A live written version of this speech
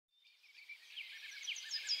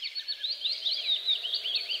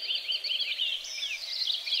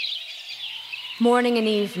Morning and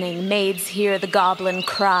evening, maids hear the goblin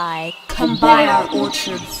cry, "Come buy our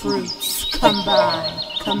orchard fruits, come buy,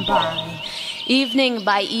 come buy." Evening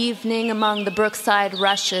by evening, among the brookside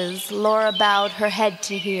rushes, Laura bowed her head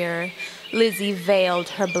to hear, Lizzie veiled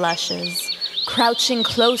her blushes. Crouching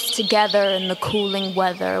close together in the cooling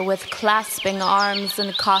weather, with clasping arms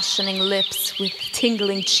and cautioning lips, with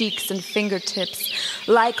tingling cheeks and fingertips,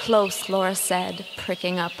 "Lie close," Laura said,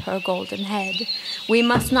 pricking up her golden head. "We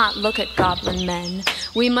must not look at goblin men.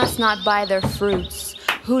 We must not buy their fruits.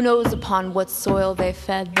 Who knows upon what soil they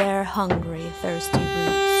fed their hungry, thirsty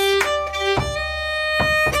roots?"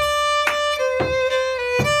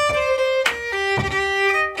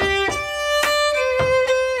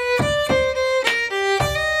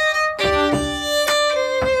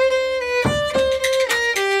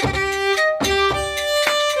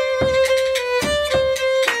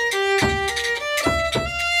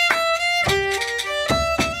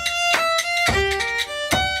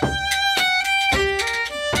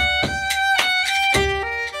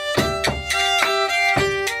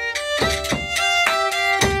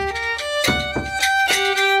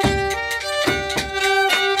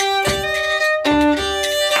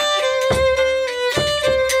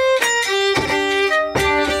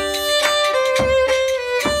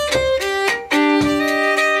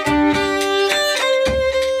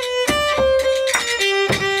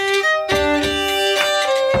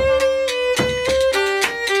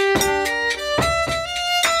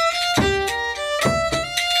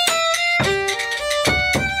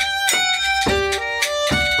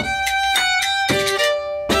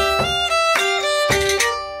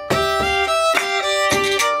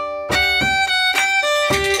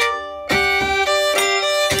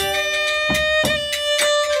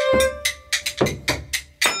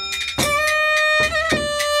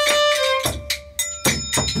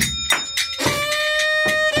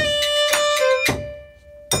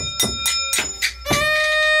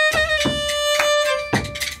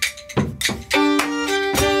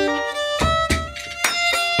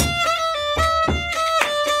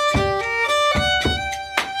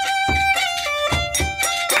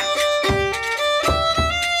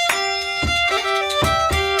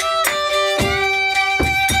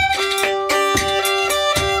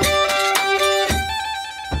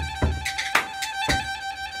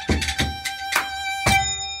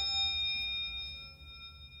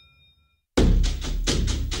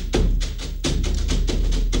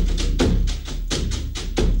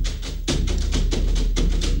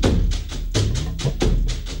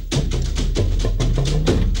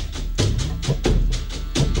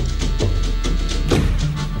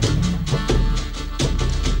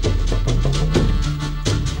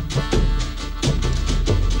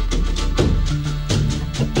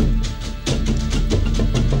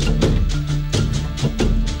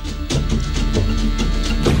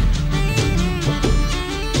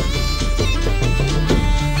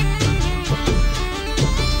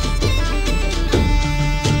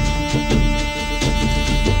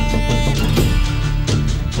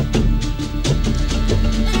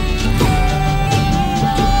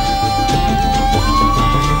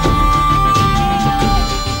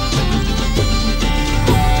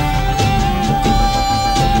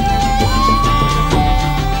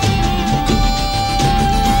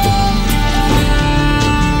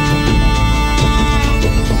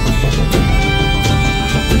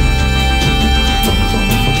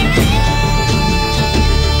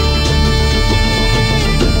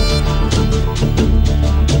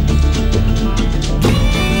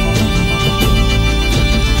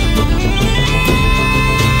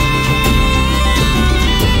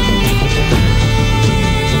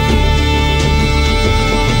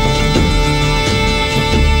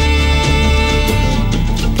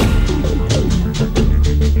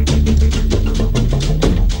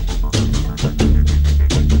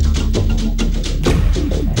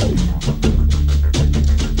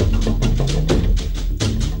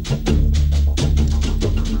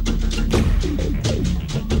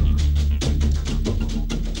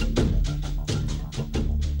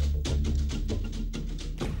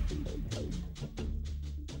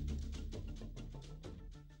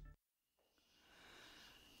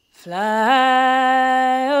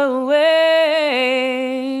 Fly away,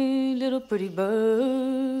 little pretty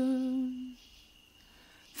bird.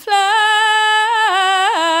 Fly,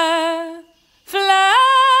 fly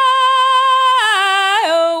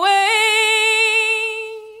away,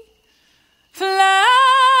 fly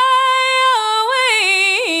away,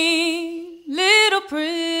 little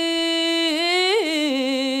pretty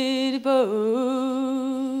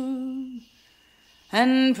bird.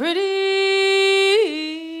 And pretty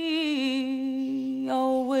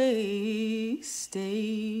always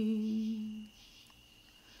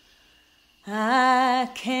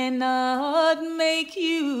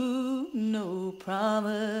no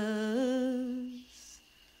promise.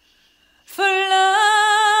 For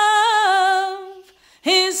love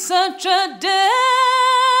is such a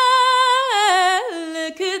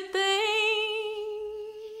delicate thing.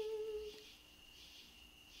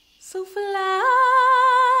 So fly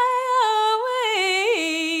away,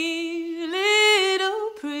 little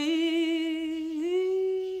pretty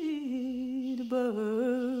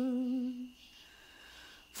bird,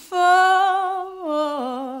 for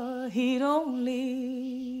he'd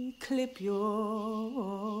only clip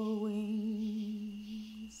your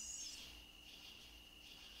wings.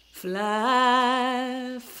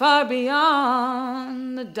 Fly far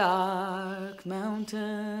beyond the dark mountains,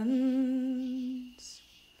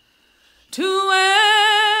 to where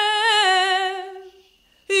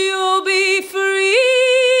you'll be free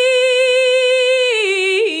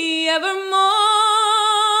evermore.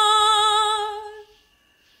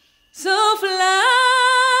 So fly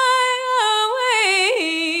away,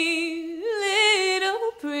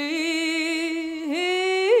 little pretty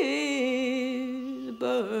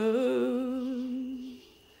bird,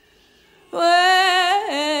 where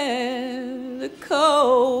the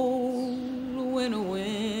cold winter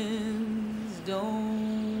winds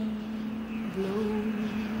don't blow.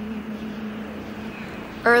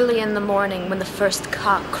 Early in the morning, when the first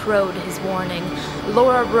cock crowed his warning,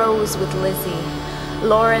 Laura rose with Lizzie.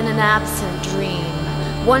 Laura in an absent dream,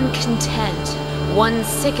 one content, one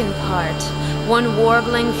sick in part, one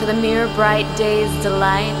warbling for the mere bright day's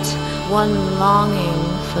delight, one longing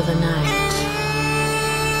for the night.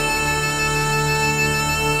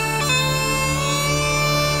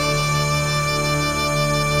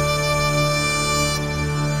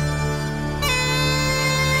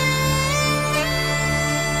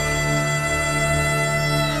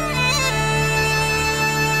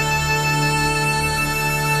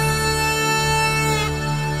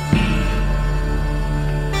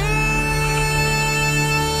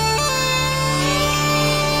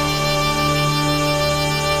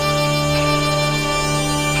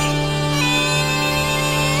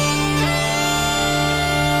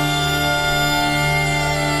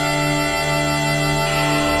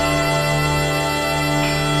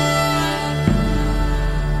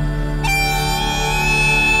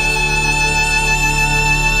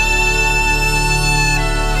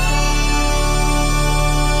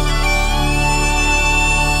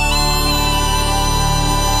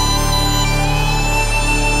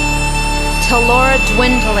 Till Laura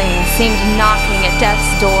dwindling seemed knocking at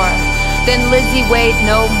death's door. Then Lizzie weighed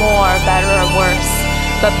no more, better or worse,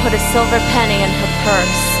 but put a silver penny in her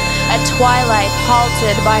purse. At twilight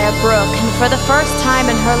halted by a brook, and for the first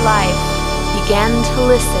time in her life began to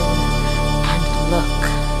listen and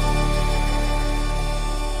look.